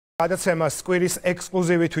გადაცემას კვირის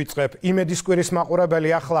ექსკლუზივით ვიწყებ. იმედის კვირის მაყურებელი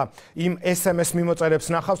ახლა იმ SMS მიმოწერებს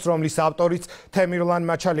ნახავს, რომლის ავტორიც თემირლან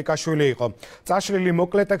მაჩალიკაშვილი იყო. წაშლილი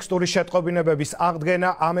მოკლე ტექსტური შეტყობინებების აღდგენა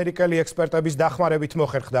ამერიკელი ექსპერტების დახმარებით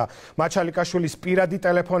მოხერხდა. მაჩალიკაშვილის პირადი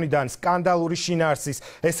ტელეფონიდან სკანდალური შინაარსის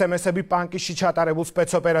SMS-ები პანკისში ჩატარებულ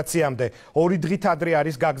სპეცოპერაციამდე 2 დღით ადრე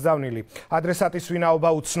არის გაგზავნილი. ადრესატის ვინაობა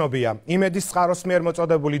უცნობია. იმედის წყაროს მიერ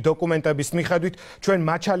მოწოდებული დოკუმენტების მიხედვით ჩვენ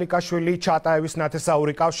მაჩალიკაშვილი ჩატაევის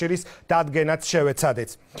ნათესაური კავშირის დადგენაც შევეცადეთ.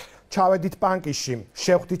 ჩავედით პანკისში,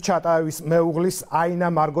 შევხვდით ჩატაევის მეუღლის აინა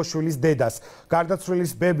მარგოშვილის დედას,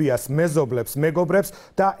 გარდაცვლილის ბებიას, მეზობლებს, მეგობრებს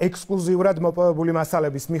და ექსკლუზიურად მოპოვებული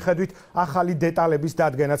მასალების მიხედვით ახალი დეტალების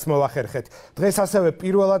დადგენაც მოვახერხეთ. დღეს ასევე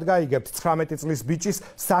პირველად გაიგებთ 19 წლის ბიჭის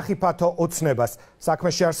სახიფათო ოცნებას.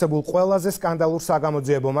 საქმეში არსებულ ყველაზე სკანდალურ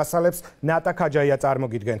საგამოძიებო მასალებს ნატა ქაჯაია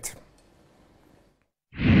წარმოგიდგენთ.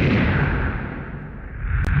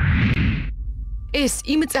 ეს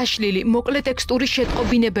იმ წაშლილი მოკლე ტექსტური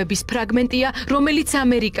შეტყობინებების ფრაგმენტია, რომელიც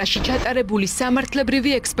ამერიკაში ჩატარებული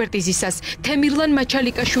სამართლებრივი ექსპერტიზისას თემირლან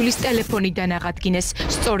მაჩალიკაშვილის ტელეფონიდან აღადგინეს.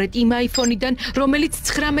 სწორედ იმ აიფონიდან, რომელიც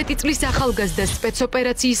 19 წლის ახალგაზრდა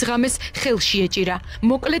სპეცოპერაციის ღამეს ხელში ეჭირა.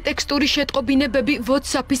 მოკლე ტექსტური შეტყობინებები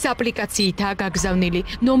WhatsApp-ის აპლიკაციითაა გაგზავნილი.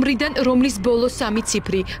 ნომრიდან, რომლის ბოლო 3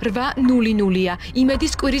 ციფრი 800-ია.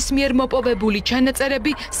 იმედის კვირის მიერ მოპოვებული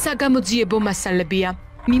ჩანაწერები საგამოძიებო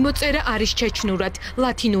მასალებია. მიმოწერა არის ჩეჩნურად,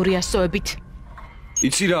 ლათინური ასოებით.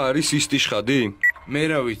 იცი რა არის ისტიშხადი? მე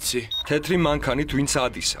რა ვიცი. თეთრი მანქანით ვინც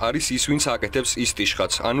ადის, არის ის ვინც აკეთებს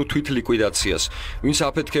ისტიშხადს, ანუ თვით ლიკვიდაციას. ვინც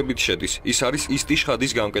აფეთქებით შედის, ის არის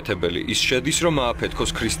ისტიშხადის გამკეთებელი. ის შედის რომ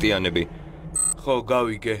ააფეთქოს ქრისტიანები. ხო,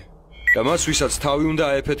 გავიგე. და მას ვისაც თავი უნდა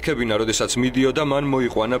აეფეთქებინა, როდესაც მიდიოდა მან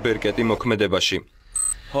მოიყვანა ბერკეტი მოქმედებაში.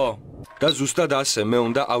 ხო. და ზუსტად ასე მე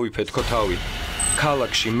უნდა ავიფეთქო თავი.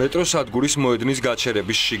 ქალაქში მეტროსადგურის მოედნის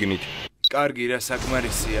გაჩერების შიგნით. კარგი რა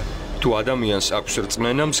საკმარისია. თუ ადამიანს აქვს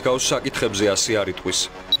რწმენა, მსგავს საკითხებზე ასე არ იტყვის.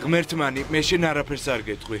 ღმერთმანი, მე შენ არაფერს არ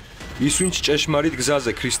გეტყვი. ის ვინც ჭეშმარიტ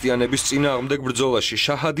გზაზე ქრისტიანების წინააღმდეგ ბრძოლაში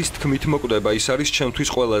შაჰადის თქმით მოკვდება, ის არის ჩემთვის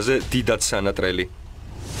ყველაზე დიდად სანატრელი.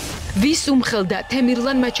 ვის უმხელდა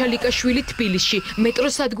თემირლან მაჩალიკაშვილი თბილისში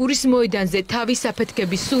მეტროსადგურის მოედანზე თავის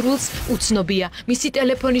აფეთქების სურვილს უცნობია. მისი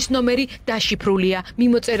ტელეფონის ნომერი დაშიფრულია.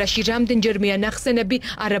 მიმოწერაში რამდენჯერმეა ნახსენები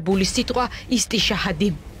არაბული სიტყვა ისტიშაჰადი.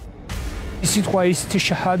 სიტყვა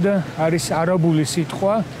ისტიშაჰადა არის არაბული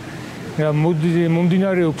სიტყვა.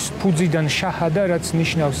 მომდინარეობს ფუძიდან შაჰადა, რაც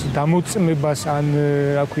ნიშნავს დამოწმებას ან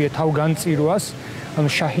რა ქვია თავგანწირვას. ანუ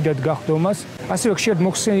შაჰიდად გახდომას. ასევე ხშირად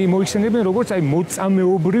მოიხსენებენ როგორც აი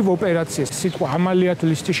მოწამეობრივ ოპერაციას. სიტყვა ამალიათულ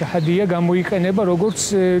ისტიშაჰადია გამოიყენება როგორც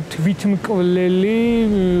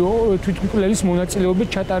თვითმკვლელის მონაწილეობით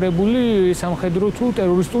ჩატარებული სამხედრო თუ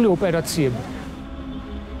ტერორისტული ოპერაციები.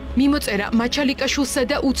 მიმოწერა მაჩალიკაშვილსა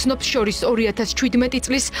და უცნობს შორის 2017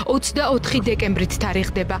 წლის 24 დეკემბრით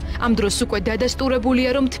თარიღდება. ამ დროს უკვე დადასტურებულია,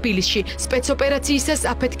 რომ თბილისში სპეცოპერაციისას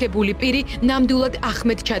აფეთქებული პირი ნამდვილად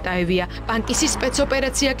ახმედ ჩატაევია. პანკისის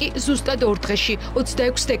სპეცოპერაცია კი ზუსტად 2 დღეში,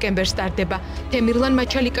 26 დეკემბერს ტარდება. თემირლან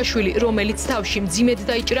მაჩალიკაშვილი, რომელიც თავში მძიმედ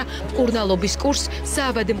დაიჭრა, მკურნალობის კურსს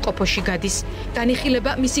საავადმყოფოში გადის.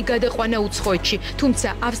 განიხილება მისი გადაყვანა უცხოეთში, თუმცა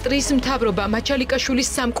ავსტრიის მთავრობა მაჩალიკაშვილის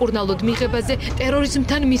სამკურნალოდ მიღებაზე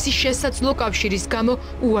ტერორიზმთან მისი შესაძლო კავშირის გამო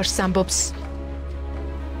უარს ამბობს.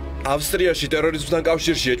 ავსტრიაში ტერორიზმთან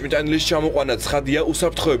კავშირში ეჭვმიტანილის ჩამოყვანა ცხადია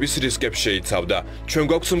უსაფრთხოების რისკებს შეიცავდა. ჩვენ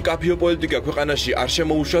გვაქვს მკაფიო პოლიტიკა ქვეყანაში არ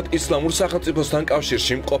შემოუშვათ ისლამურ სახელმწიფოსთან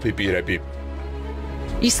კავშირში მყოფი პირები.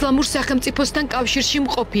 ისლამურ სახელმწიფოსთან კავშირში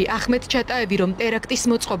მყოფი ახმედ ჩატაევი, რომ ტერაქტის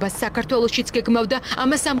მოწყობას საქართველოშიც გეგმავდა,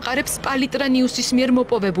 ამას ამყარებს პალიტრა ნიუსის მიერ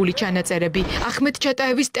მოპოვებული ჩანაწერები. ახმედ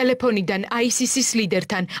ჩატაევის ტელეფონიდან ISIS-ის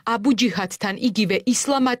ლიდერთან, აბუ ჯიჰადთან, იგივე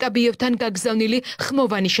ისლამ ატაბიევთან გაგზავნილი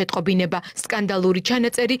ხმოვანი შეტყობინება. სკანდალური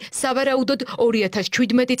ჩანაწერი სავარაუდოდ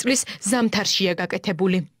 2017 წლის ზამთარშია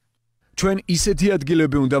გაკეთებული. ჩვენ ისეთი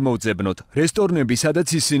ადგილები უნდა მოვძებნოთ, რესტორნები, სადაც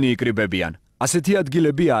ისინი იკრიბებიან. ასეთი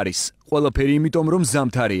ადგილები არის. ყველაფერი იმიტომ, რომ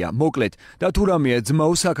ზამთარია, მოკლედ და თუ რამეა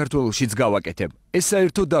ძმაო საქართველოშიც გავაკეთებ. ეს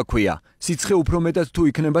საერთოდ დაქვია. სიცხე უფრო მეტად თუ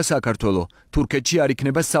იქნება საქართველო. თურქეთში არ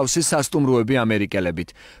იქნება სავსე სასტუმროები ამერიკელებით.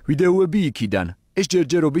 ვიდეოები იქიდან. ეს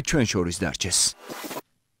ჯერჯერობით ჩვენ შორის დარჩეს.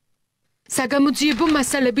 საგამოძიებო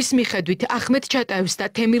მასალების მიხედვით ახმედ ჩატაევს და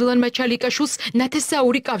თემირლან მაჩალიკაშვილს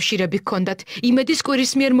ნათესაური კავშირები ჰქონდათ. იმედის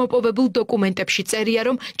კვირის მიერ მოპოვებულ დოკუმენტებში წერია,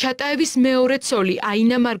 რომ ჩატაევის მეორე ცოლი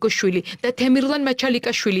აინა მარგოშვილი და თემირლან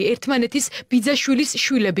მაჩალიკაშვილი ერთმანეთის ბიძაშვილის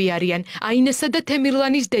შვილები არიან. აინასა და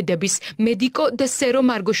თემირლანის დედების, მედიკო და სერო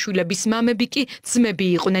მარგოშვილების მამები კი ძმები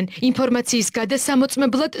იყვნენ. ინფორმაციის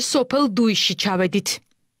გადასამოწმებლად სოფელ დუისში ჩავედით.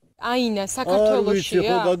 აინა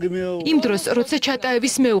საქართველოშია. იმ დროს, როცა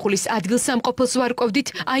ჩატაევის მეუღლის ადგილსამყოფელს ვარკვევდით,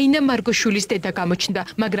 აინა მარგოშვილის დედა გამოჩნდა,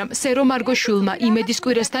 მაგრამ სერო მარგოშვილმა იმედის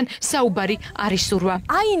კვირასთან საუბარი არ ისურვა.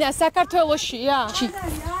 აინა საქართველოშია?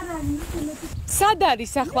 სად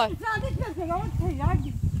არის ახლა?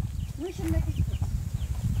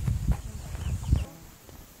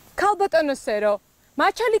 ქალბატონო სერო,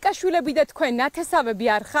 მაჩალიკაშვილები და თქვენ ნათესავები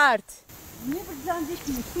არ ხართ?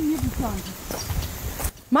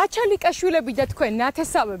 მაჩალიკაშვილები და თქვენ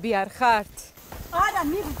ნათესავები არ ხართ? არა,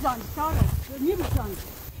 მიბრძანთ, არა, მიბრძანთ.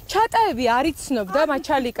 ჩატაევი არ იცნობდა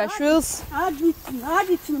მაჩალიკაშვილს? არ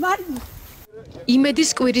იცნობ.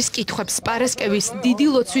 იმედის კვირის კითხვებს პარასკევის დიდი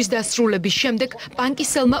ლოცვის დასრულების შემდეგ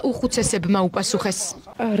პანკისელმა უხუცესებმა უპასუხეს.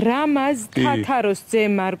 რამაზ თათაროს ძე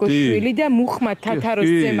მარგოშვილი და მუხმად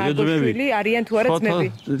თათაროს ძე მარგოშვილი არიან თუ არა ძმები?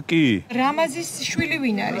 კი. რამაზის შვილი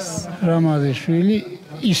ვინ არის? რამაზის შვილი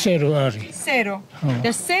ისერო არის. სერო.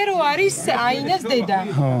 და სერო არის აინას დედა.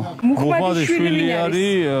 მუხმადის შვილი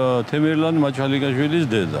არის თემერლან მაჩალიკაშვილის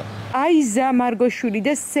დედა. აიზა მარგოშვილი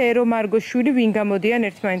და სერო მარგოშვილი ვინ გამოდიან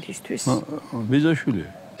ერთმანეთისთვის? ბიძაშვილი.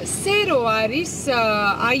 სერო არის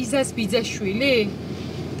აიზას ბიძაშვილი?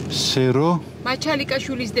 სერო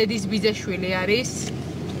მაჩალიკაშვილის დედის ბიძაშვილი არის?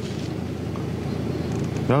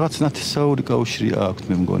 რაღაც ნათესაური კავშირი აქვს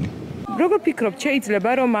მე მგონი. როგორ ფიქრობთ,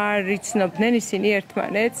 შეიძლება რომ არ იცნობდნენ ისინი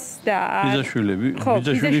ერთმანეთს და ბიძაშვილები,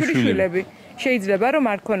 ბიძაშვილები. შეიძლება რომ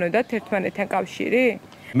არ ქონოდათ ერთმანეთთან კავშირი?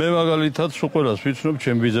 მე მაგალითად სულ ვიცნობ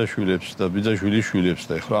ჩემ ბიძაშვილებს და ბიძაშვილის შვილებს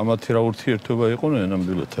და ეხლა ამათი რა ურთიერთობა იყო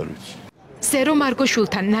ნამდვილად არ ვიცი. სერო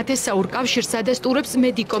მარგოშვილთან ნათესაურ კავშირს ადასტურებს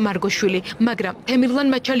მედიკო მარგოშვილი, მაგრამ თემირლან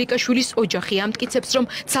მაჩალიკაშვილის ოჯახი ამტკიცებს, რომ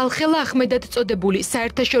ცალხელა ახმედად წოდებული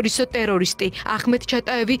საერთაშორისო ტერორისტი ახმედ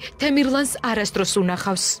ჩატაევი თემირლანს არასდროს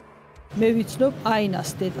უნახავს. მე ვიცნობ აინას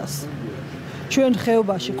დედას. ჩვენ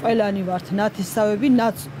ხეობაში ყველანი ვართ ნათესავები,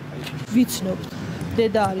 ვიცნობთ.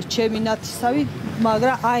 დედა არის ჩემი ნათესავი,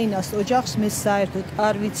 მაგრამ აინას ოჯახს მე საერთოდ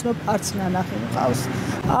არ ვიცნობ, არც ნანახი მყავს.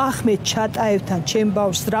 ახმედ ჩატაევთან ჩემ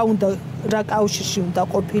ბავშვს რა კავშირში უნდა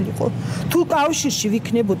ყოფილიყო. თუ კავშირში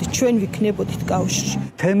ვიქნებოდით, ჩვენ ვიქნებოდით კავშირში.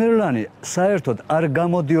 თემერლანი საერთოდ არ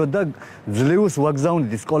გამოდიოდა ძლივს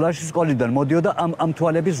ვაგზავნიდი სკოლაში, სკოლიდან მოდიოდა ამ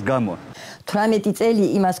თვალების გამო. 18 წელი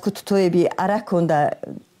იმას ქუთთოები არ ჰქონდა,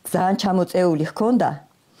 ძალიან ჩამოწეული ჰქონდა.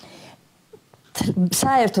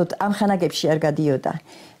 საერთოდ ამ ხანაგებში არ გადიოდა.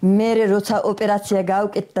 მე როცა ოპერაცია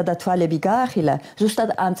გაუკეთდა და თვალები გაახილა, ზუსტად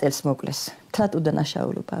ამ წელს მოკლეს. თლად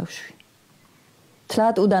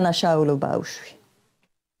უდანაშაულო ბავშვი.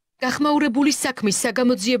 გახმაურებული საქმის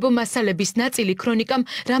საგამოძიებო მასალების ნაწილი ქრონიკამ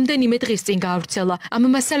რამდენიმე დღის წინ გაავრცელა. ამ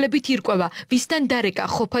მასალებით ირკვევა, ვისთან დარეკა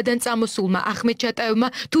ხოფადან წამოსულმა ახმედ ჩატაევმა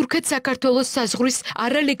თურქეთ-საქართველოს საზღვრის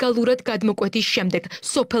არალეგალურად გადმოკვეთის შემდეგ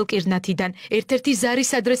სოფელ კირნათიდან. ერთ-ერთი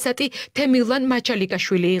ზარის ადრესატი თემირლან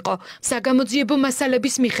მაჩალიკაშვილი იყო. საგამოძიებო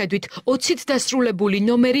მასალების მიხედვით 20-ით დასრულებული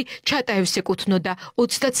ნომერი ჩატაევს ეკუთვნოდა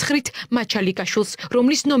 29-ით მაჩალიკაშვილს,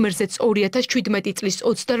 რომლის ნომერზეც 2017 წლის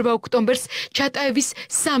 28 ოქტომბერს ჩატაევის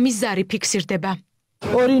 3 ზარი ფიქსირდება.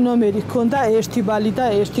 2 ნომერი ჰქონდა, 1 ბალი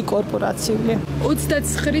და 1 კორპორაციული.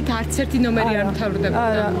 29-ით არც ერთი ნომერი არ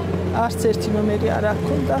მთავრდებოდა. არც ერთი ნომერი არ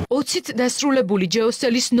ჰქონდა. 20-ით დასრულებული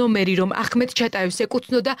ჯეოსელის ნომერი, რომ ახმედ ჩატაევს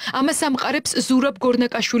ეკუთვნოდა, ამას ამყარებს ზურაბ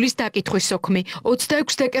გორნაკაშვილის დაკითხვის სოქმი.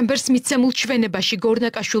 26 დეკემბერს მიცემულ ჩვენებაში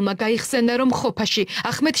გორნაკაშვილმა გაიხსენა, რომ ხოფაში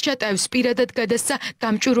ახმედ ჩატაევს პირადად გადასცა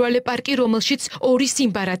გამჭვირვალე პარკი, რომელშიც 2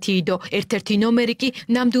 სიმბარათი იდო. ერთ-ერთი ნომერი კი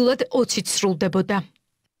ნამდვილად 20-ით სრულდებოდა.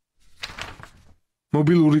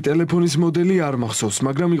 მობილური ტელეფონის მოდელი არ მახსოვს,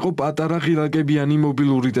 მაგრამ იყო პატარა ღილაკებიანი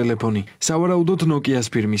მობილური ტელეფონი. სავარაუდოდ ნოკიას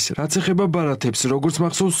ფირმის. რაც ეხება ბარათებს, როგორც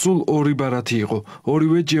მახსოვს, სულ 2 ბარათი იყო.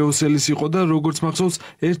 ორივე ჯეოსელის იყო და როგორც მახსოვს,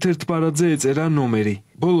 ერთ-ერთ ბარათზე ეწერა ნომერი.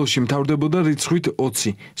 ბოლოში მთავრდებოდა რიცხვით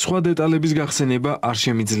 20. სხვა დეტალების გახსენება არ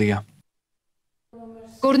შემიძლია.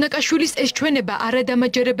 გორნაკაშვილის ეს ჩვენება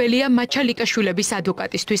არადამაჯერებელია მაჩალიკაშვილების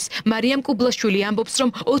ადვოკატისთვის. მარიამ კუბლაშვილი ამბობს, რომ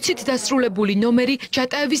 20-ით დასრულებული ნომერი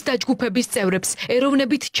ჩატაევის დაჯგუფების წევრებს,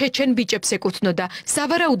 ეროვნებით ჩეჩენ ბიჭებს ეკუთვნოდა.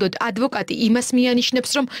 სავარაუდოდ ადვოკატი იმას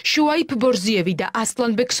მიანიშნებს, რომ შუაიფ ბორზიევი და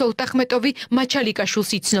ასლანბეკ სოლტახმეტოვი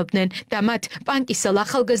მაჩალიკაშვილს იცნობდნენ და მათ პანკისელ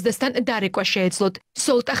ახალგაზრდასთან დარეკვა შეეძლოთ.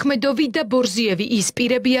 სოლტახმედოვი და ბორზიევი ის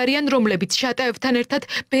პირები არიან, რომლებიც ჩატაევთან ერთად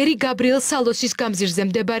ბერი გაბრიელ სალოსის გამზირზე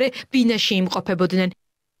მდებარე ბინაში იმყოფებოდნენ.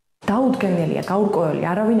 დაუდგენელია, გაურკვეველი,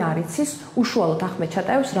 არავინ არ იცის უშუალოდ ახმედ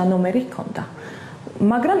ჩატაევს რა ნომერი ჰქონდა.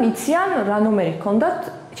 მაგრამ იციან რა ნომერი ჰქონდათ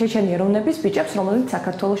ჩეჩენი ეროვნების ბიჭებს, რომელთაც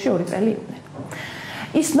საქართველოში 2 წელი იყვნენ.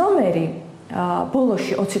 ის ნომერი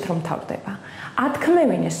ბოლოში 20-ით რომ მთავრდება.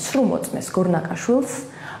 ათქმევინეს სრუმოწმეს გორნაკაშვილს,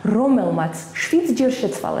 რომელმაც 7 ჯერ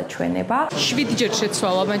შეცვალა ჩვენება. 7 ჯერ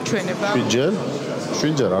შეცვალა მან ჩვენება.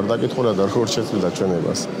 7 ჯერ არ დაკითხულა და როგორ შეცვლა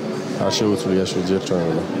ჩვენებას. არ შეუძლია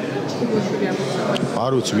შეძერჩონება.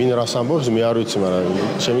 არ ვიცი ვინ რას ამბობს, მე არ ვიცი, მაგრამ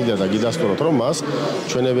შემიძლია და გიდასტუროთ, რომ მას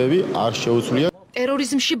ჩვენებები არ შეუძლია.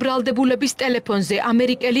 ტერორიზმში ბრალდებულების ტელეფონზე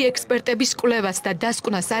ამერიკელი ექსპერტების კვლევას და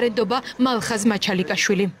დასკვნას არენდობა მალხაზ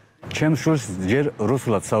მაჩალიკაშვილი. ჩემს შულს ჯერ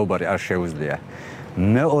რუსულად საუბარი არ შეუძლია.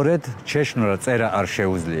 მეორედ ჩეშნურად წერა არ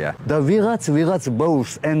შეუძლია. და ვიღაც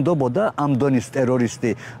ბაურს ენდობოდა ამ დონის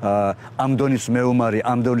ტერორისტი, ამ დონის მეომარი,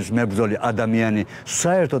 ამ დონის მებრძოლი ადამიანი.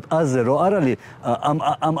 საერთოდ აზე რო არ არის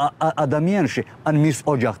ამ ადამიანში, ან მის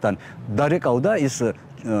ოჯახთან დარეკავდა ის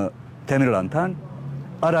თემირლანთან.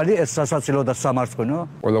 არ არის ეს სასაცილო და სამარცხვინო?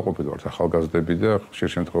 ყველა ყოფილვართ ახალგაზრდები და ხშირ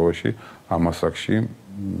შემთხვევაში ამ ასაკში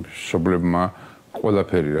მშობლებმა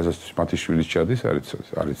ყველაფერი, რასაც მათი შვილის ჩადის,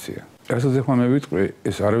 არიციან. რასაც ეხლა მე ვიტყვი,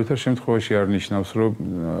 ეს არავითარ შემთხვევაში არ ნიშნავს, რომ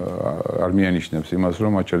არ მიანიშნებს იმას,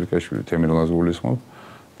 რომ მაჩალიკაშვილი თემირლანს გულისხმობ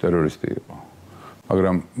ტერორისტი იყო.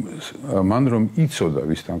 მაგრამ მან რომ იცოდა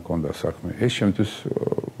ვისთან ჰქონდა საქმე, ეს შემთხვევით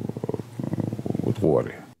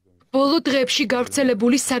უტყუარია. ბოლო დღეებში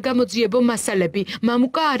გავრცელებული საგამოძიებო მასალები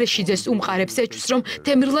მამუკა არეშიძეს უმყარებს ეჭვს, რომ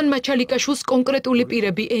თემირლან მაჩალიკაშვილს კონკრეტული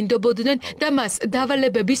პირები ენდობოდნენ და მას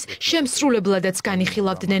დავალებების შემსრულებლადაც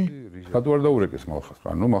განიხილავდნენ. რატო არ დაურეკეს მალხაზს?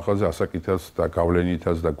 ანუ მალხაზი ასაკითაც და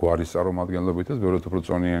გავლენითაც და გვარის წარმომადგენლობითაც ბევრად უფრო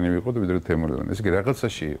წონიანი ვიყო ვიდრე თემირლანი. ეს კი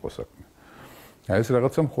რაღაცაში იყო საქმე. ეს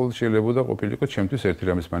რაღაცა მხოლოდ შეიძლება ყოფილიყო ჩემთვის ერთი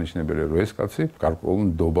რამის მანიშნებელია, რომ ეს კაცი გარკვეულ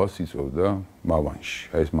ნდობას იწვევდა მავანში.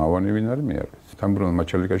 ეს მავანი ვინ არის, მე არ ვიცი. თემირლან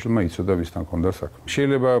მაჩალიკაშვილმა იცოდა ვისთან ჰქონდა საქმე.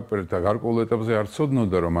 შეიძლება გარკვეულ ეტაპზე არ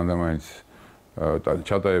ცოდნოდა, რომ მანდა მაინც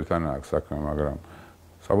ჩატაევთან აქვს საქმე, მაგრამ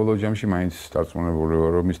საბოლოო ჯამში მაინც დარწმუნებული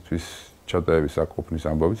ვარ, რომ მისთვის ჩატაევის აკოფნის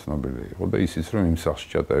ამბავი ცნობილი იყო და ისიც რომ იმ სახლში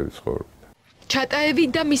ჩატაევი ცხოვრობდა. ჩატაევი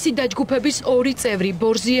და მისი დაჯგუფების ორი წევრი,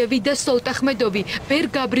 ბორზიევი და სოლტახმედოვი, ბერ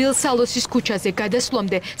გაბრიელ სალოსის ქუჩაზე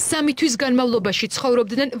გადასვლამდე 3 თვის განმავლობაში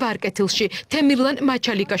ცხოვრობდნენ ვარკეთილში, თემირლან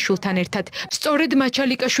მაჩალიკაშვილთან ერთად. სწორედ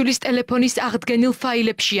მაჩალიკაშვილის ტელეფონის აღდგენილ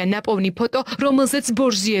ფაილებშია ნაპოვნი ფოტო, რომელზეც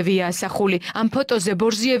ბორზიევია ასახული. ამ ფოტოზე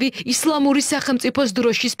ბორზიევი ისლამური სახელმწიფოს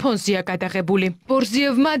დროშის ფონზეა გადაღებული.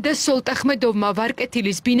 ბორზიევმა და სოლტახმედოვმა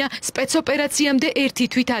ვარკეთილის ბინა სპეცოპერაციამდე 1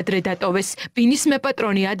 თვით ადრე დატოვეს. ბინის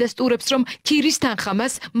მეპატრონი ადასტურებს, რომ ის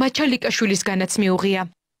თანხამას მაჩალიკაშვილისგანაც მიუღია.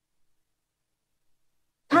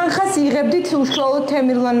 თანხას იღებდით უშუალოდ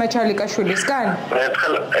თემირლან მაჩალიკაშვილისგან?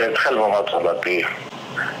 ერთხელ მომაწოდები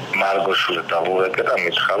მარგოშვილი დავურეკე და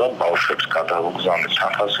მითხარა ბავშვებს გადავუგზავნით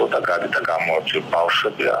თანხასო და გადიდა გამოაჩვი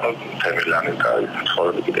ბავშვები, ანუ თემირლანი და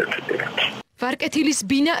ცხოვრები კიდევ ერთი. ვარკეთილის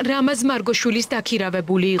ბინა რამაზ მარგოშვილის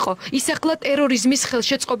დაქირავებული იყო. ის ახლა ტერორიზმის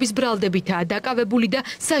ხელშეწყობის ბრალდებითაა დაკავებული და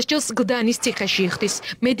სასჯელს გდანის ციხეში იხდის.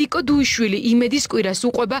 მედიკო დუიშვილი იმედის კვირას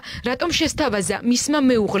უყვება, რატომ შესთავაზა მისმა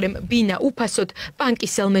მეუღლემ ბინა უფასოდ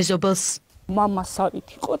პანკისელ მეზობელს. მამასავით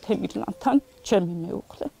იყო თემირლანთან ჩემი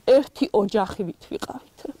მეუღლე. ერთი ოჯახივით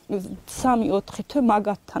ვიყავით. 3-4 თვე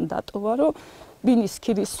მაგათთან დატოვა, რომ ბინის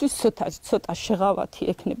ქირისთვის ცოტა შეღავათი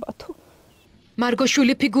ექნება თუ.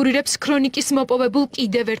 მარგოშვილი ფიგურირებს ქრონიკის მოპოვებულ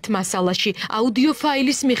კიდევ ერთ მასალაში. აუდიო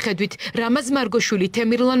ფაილის მიხედვით, რამაზ მარგოშვილი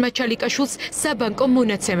თემირლან მაჩალიკაშვილს საბანკო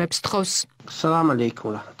მონაცემებს თხოვს. السلام عليكم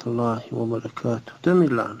ورحمة الله وبركاته.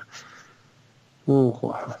 تميلان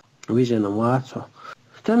ويجينا مواتو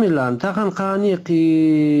تميلان تاخن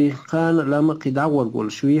قانيقي قان لامقي دعور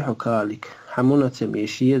قول شوي حكالك حمونا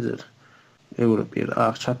تميشي يدر اوربير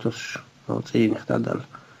اخشاتوش نوتين اختدل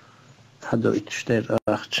حدو يتشتير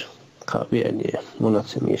اخش يعني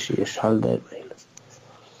مناسميشي يشحال داير بينا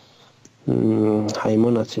هاي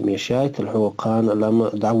مناسميشي الحقوقان لما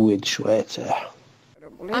دعويد شوية ساح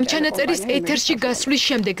ამ ჩანაწერის ეთერში გასვლის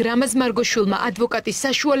შემდეგ რამაზ მარგოშვილმა ადვოკატის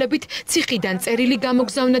საშუალებით ციხიდან წერილი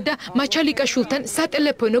გამოგზავნა და მაჩალიკაშვილთან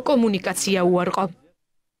სატელეფონო კომუნიკაცია უარყო.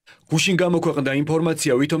 გუშინ გამოქვეყნდა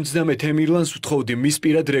ინფორმაცია, ვითომ ძმე თემირლანს ვთხოვდი მის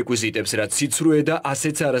პირად რეკვიზიტებს, რაც სიცრუე და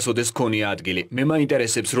ასეც არასოდეს ქონია ადგილი. მე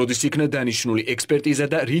მაინტერესებს, როდის იქნა დანიშნული ექსპერტიზა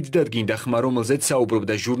და რით დადგინდა ხმა, რომელზეც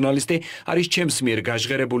საუბრობდა ჟურნალისტი, არის ჩემს მიერ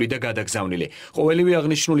გაჟღერებული და გადაგზავნილი. ყოველივე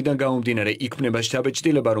აღნიშნულიდან გამომდინარე, იქმნება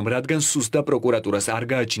შტაბ-ჭდილება, რომ რადგან სუსტ და პროკურატურას არ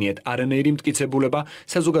გააჩნიათ არანაირი მტკიცებულება,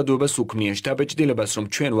 საზოგადოებას უქმნიან შტაბ-ჭდილებას, რომ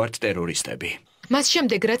ჩვენ ვართ ტერორისტები. მას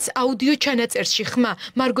შემდეგ, რაც აუდიო ჩანაწერში ხმა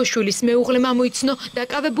მარგოშვილის მეუღლემ ამოიცნო,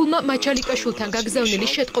 დაკავებულმა მაჩალიკაშვილთან გაგზავნილი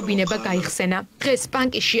შეტყობინება გაიხსენა. დღეს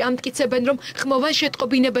პანკისში ამტკიცებენ, რომ ხმოვან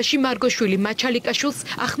შეტყობინებაში მარგოშვილი მაჩალიკაშვილს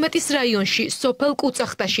ახმეტის რაიონში სოფელ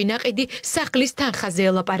კუცახტაში ნაყიდი სახლის თანხაზე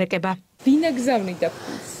ელაპარაკება. ვინ აგზავნიდა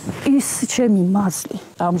ფულს? ის ჩემი მაზლი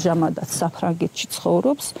ამჟამადაც საფრანგეთში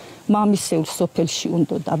ცხოვრობს, მამისეულ სოფელში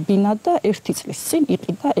უნდა დაბინა და 1 წლის წინ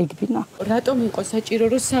იყიდა ეგბინა. რატომ იყო საჭირო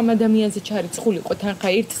რომ 3 ადამიანზე ჩარიცხულიყო თანხა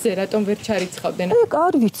ერთზე რატომ ვერ ჩარიცხავდნენ? ეგ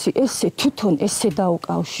არ ვიცი, ესე თვითონ ესე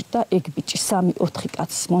დაუკავშირდა ეგ ბიჭი 3-4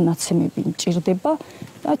 კაცის მონაცემები მჭირდება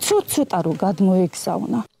და ცოტ-ცოტა რო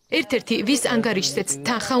გადმოეგზავნა. ერთ-ერთი ვის ანგარიშზეც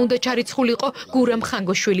თანხა უნდა ჩარიცხულიყო გურამ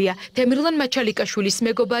ხანგოშვილია, თემირლან მაჩალიკაშვილის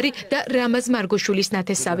მეგობარი და რამაზ მარგოშვილის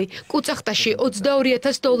ნათესავი. კუწახტაში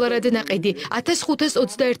 $22,000 ნაყიდი,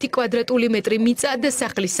 1521 კვადრატული მეტრი მიწა და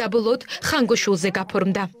სახლი საბოლოოდ ხანგოშვილზე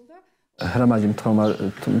გაფორმდა. რამაზი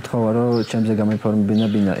მთხოვა რომ ჩემზე გამოიფორმებინა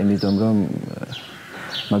ბინა, იმიტომ რომ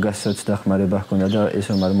მაგასაც დახმარება ჰქონდა და ეს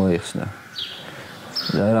რომ არ მოიხსნა.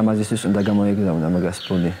 რამაზისთვის უნდა გამოეგზავნა მაგას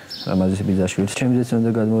ფული. რამაზის ბიძაშვილს ჩემზეც უნდა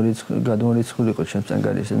გადმორიცხულიყო ჩემს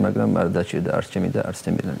ანგარიშზე, მაგრამ არ დაჭირდა არც ჩემი და არც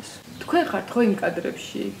თემირლანის. თქვენ ხართ ხო იმ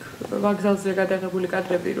კადრებში, ვაგზალზე გადაღებული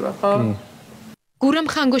კადრები როა, ხო? გურამ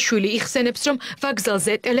ხანგოშვილი იხსენებს, რომ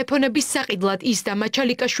ვაგზალზე ტელეფონების საყიდლად ის და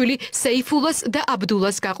მაჩალიკაშვილი სეიფულას და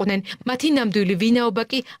აბდულას გაყვნენ. მათი ნამდვილი ვინაობა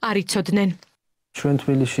კი არ იცოდნენ. ჩვენ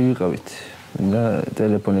თბილისში ვიყავით და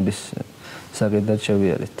ტელეფონების საყიდლად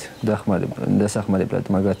შევიარეთ. დასახმარებლად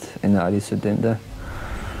მაგათ ენა არ იცოდნენ და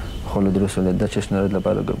ხოლო დროსულად და ჩეშნარად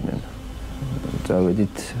ლაპარაკობდნენ.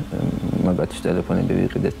 წავედით მაგათის ტელეფონები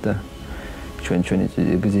ვიყიდეთ და ჩვენი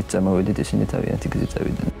გზით წამოვედით, ისინი თავიანთი გზით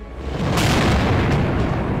წავიდნენ.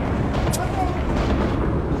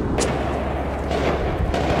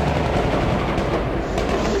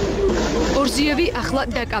 ორზიევი ახლა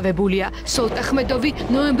დაკავებულია. სოლტახმედოვი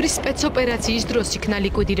ნოემბრის სპეცოპერაციის დროს იქნა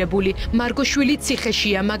ლიკვიდირებული. მარგოშვილი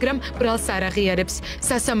ციხეშია, მაგრამ ბრალს არ აღიარებს.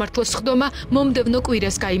 სასამართლოს ხდომა მომდევნო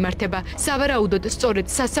კვირას გაიმართება. სავარაუდოდ სწორედ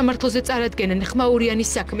სასამართლოზე წარადგენენ ხმაურიანის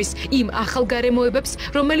საქმის იმ ახალ გარემოებებს,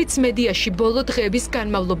 რომელიც მედიაში ბოლო დღეების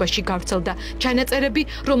განმავლობაში გავრცელდა. ჩანაწერები,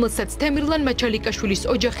 რომელსაც თემირლან მაჩალიკაშვილის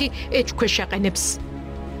ოჯახი ეჭქვეშ აყენებს.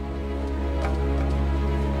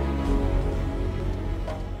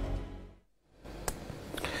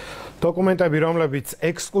 დოკუმენტები, რომლებიც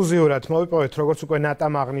ექსკლუზიურად მოვიპოვეთ, როგორც უკვე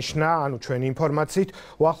ნატამ აღნიშნა, ანუ ჩვენი ინფორმაციით,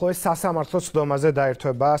 უახლოეს სასამართლოს ხდომაზე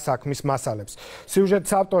დაერთვება საქმის მასალებს.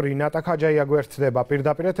 სიუჟეტის ავტორი ნატა ქაჯაია გვერდდება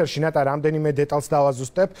პირდაპირ ეთერში. ნატა, რამდენიმე დეტალს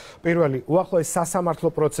დავაზუსტებ. პირველი, უახლოეს სასამართლო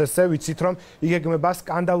პროცესზე ვიცით, რომ იგეგმება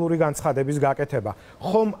სკანდალური განცხადების გაკეთება.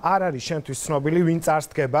 ხომ არ არის შენთვის ცნობილი, ვინ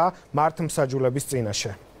წარსდგება მართლმსაჯულების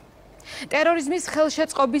წინაშე? ტერორიზმის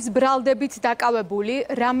ხელშეწყობის ბრალდებით დაკავებული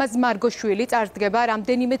რამაზ მარგოშვილი წარსდგება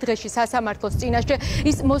რამდენიმე დღეში სასამართლოს წინაშე.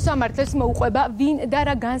 ის მოსამართლეს მოუყვება, ვინ და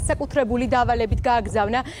რა განსაკუთრებული დავალებით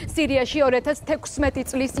გააგზავნა სირიაში 2016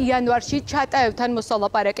 წლის იანვარში ჩატაევთან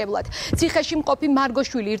მოსალაპარაკებლად. ციხეში მყოფი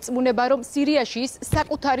მარგოშვილი ირწმუნება, რომ სირიაში ის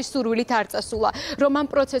საკუთარი სურვილით არ წასულა, რომ ამ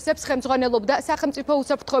პროცესებს ხელმძღვანელობდა სახელმწიფო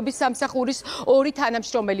უსაფრთხოების სამსახურის 2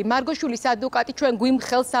 თანამშრომელი. მარგოშვილის ადვოკატი ჩვენ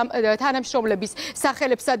გვიმხელს ამ თანამშრომლების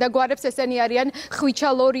სახელებსა და გვარებს. ესენი არიან ხვიჩა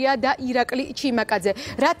ლორია და ირაკლი ჩიმაკაძე.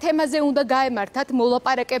 რა თემაზე უნდა გაემართათ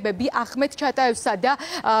მოლაპარაკებები ახმედ ჩატაევსა და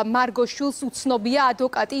მარგოშვილს უცნობია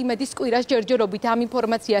ადვოკატი იმედის კვირას ჯერჯერობით ამ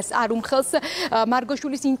ინფორმაციას არ უმხელს.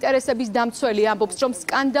 მარგოშვილის ინტერესების დამცველი ამბობს, რომ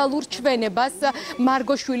სკანდალურ ჩვენებას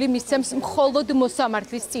მარგოშვილი მისცემს მხოლოდ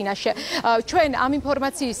მოსამართლის წინაშე. ჩვენ ამ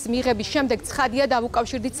ინფორმაციის მიღების შემდეგ ცხადია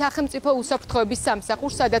დავუკავშირდით სახელმწიფო უსაფრთხოების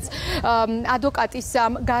სამსახურს, სადაც ადვოკატის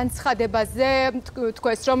ამ განცხადებაზე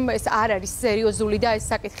თქვეს, რომ ეს არ არის სერიოზული და ეს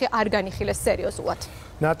საკითხი არ განიხილეს სერიოზულად.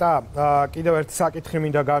 ნატა, კიდევ ერთი საკითხი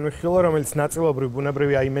მინდა განვიხილო, რომელიც ნაწილობრივ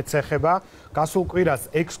ბუნებრივია იმედს ეხება. გასულ კვირას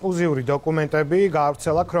ექსკლუზიური დოკუმენტები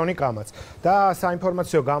გაავრცელა ქრონიკამაც და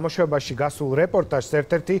საინფორმაციო გამოშვებაში გასულ რეპორტაჟს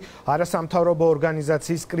ერთ-ერთი არასამთავრობო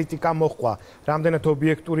ორგანიზაციის კრიტიკა მოჰყვა. რამდენად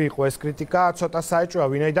ობიექტური იყო ეს კრიტიკა, ცოტა საეჭვია,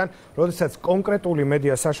 ვინაიდან როდესაც კონკრეტული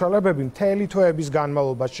მედია საშუალებები მთელი თვეების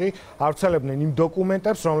განმავლობაში ავრცელებდნენ იმ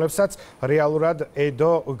დოკუმენტებს, რომლებსაც რეალურად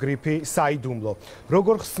ედო გრიფი საიდუმლო.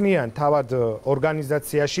 როგორ ხსნიან თავად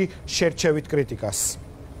ორგანიზაციაში შერჩევით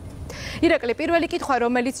კრიტიკას? ირაკლი, პირველი კითხვა,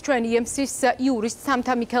 რომელიც ჩვენ IMC-ის იურისტ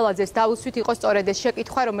სამთა მიქელაძეს დაუსვით, იყო სწორედ ეს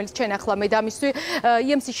შეკითხვა, რომელიც ჩვენ ახლა მე დამისვი.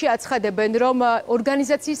 IMC-ში აცხადებენ, რომ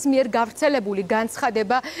ორგანიზაციის მიერ გავრცელებული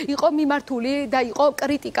განცხადება იყო მიმართული და იყო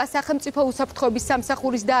კრიტიკა სახელმწიფო უსაფრთხოების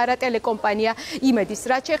სამსახურის და არა ტელეკომპანია იმედის.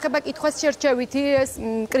 რაც შეეხება კითხვას შერჩევითი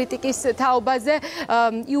კრიტიკის თაობაზე,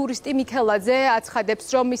 იურისტი მიქელაძე აცხადებს,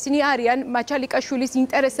 რომ ისინი არიან მაჩალიკაშვილის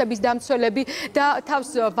ინტერესების დამცველები და თავს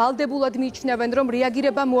ვალდებულად მიიჩნევენ, რომ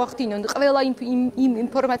რეაგირება მოახდინონ ყველა იმ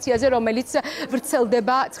ინფორმაციაზე, რომელიც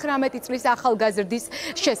ვრცელდება 19 წლის ახალგაზრდის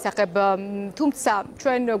შესახებ. თუმცა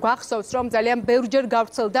ჩვენ გვახსოვს, რომ ძალიან ბევრჯერ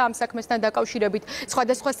გავრცელდა ამ საქმესთან დაკავშირებით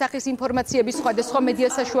სხვადასხვა სახის ინფორმაციები, სხვადასხვა მედია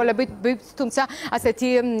საშუალებებით, თუმცა ასეთი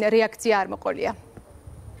რეაქცია არ მოყოლია.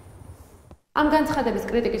 Am განცხადების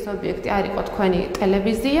კრიტიკის ობიექტი არ იყო თქვენი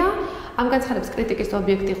ტელევიზია, ამ განცხადების კრიტიკის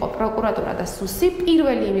ობიექტი იყო პროკურატურა და სუსი,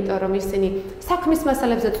 პირველი იმიტომ რომ ისინი საქმის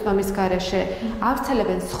მასალებზე წვდომის გარეშე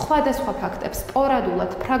ავრცელებენ სხვადასხვა ფაქტებს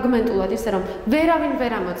სპორადულად, ფრაგმენტულად, ისე რომ ვერავინ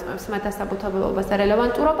ვერ ამოწმებს მათ დასაბუთებულობას და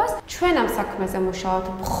რელევანტურობას. ჩვენ ამ საქმეზე მუშაობთ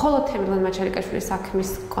მხოლოდ თემილან მაჩალიკაშვილის საქმის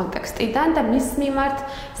კონტექსტიდან და მის მიმართ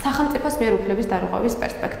სახელმწიფოს მიერ უფლების დარღვევის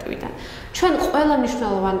პერსპექტივიდან. ჩვენ ყველა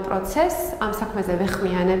მნიშვნელოვან პროცესს ამ საქმეზე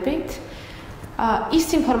ვეხმიანებით. ის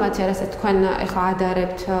ინფორმაცია, რასაც თქვენ ახლა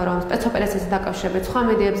ადარებთ, რომ სპეცოპერაციასთან დაკავშირებით სხვა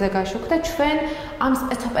მედიებზე გაშუქდა, ჩვენ ამ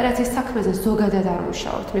სპეცოპერაციის საქმეზე ზოგადად არ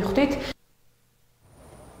მუშაობთ, მიხვდით?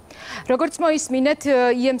 როგორც მოისმინეთ,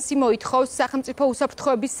 IMC მოითხოვს სახელმწიფო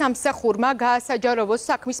უსაფრთხოების სამსახურმა გაასაჯაროვოს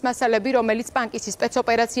საქმის მასალები, რომელიც პანკისის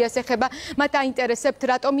სპეცოპერაციას ეხება. მათ აინტერესებთ,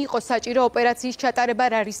 რატომ იყო საჭირო ოპერაციის ჩატარება,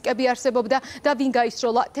 რა რისკები არსებობდა და ვინ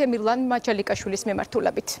გაისროლა თემირლან მაჩალიკაშვილის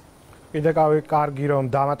მიმართულებით. კიდე კარგი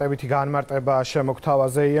რომ დამატებითი განმარტება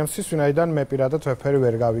შემოგთავაზე IMC-ს, ვინაიდან მე პირადად ვეფერი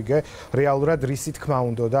ვერ გავიგე რეალურად რისი თქმა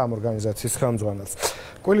უნდოდა ამ ორგანიზაციის ხელმძღვანელს.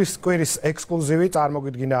 კვირის ექსკლუზივი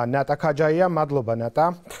წარმოგიდგინა ნატა ქაჯაია, მადლობა ნატა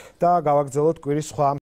და გავაგრძელოთ კვირის სხვა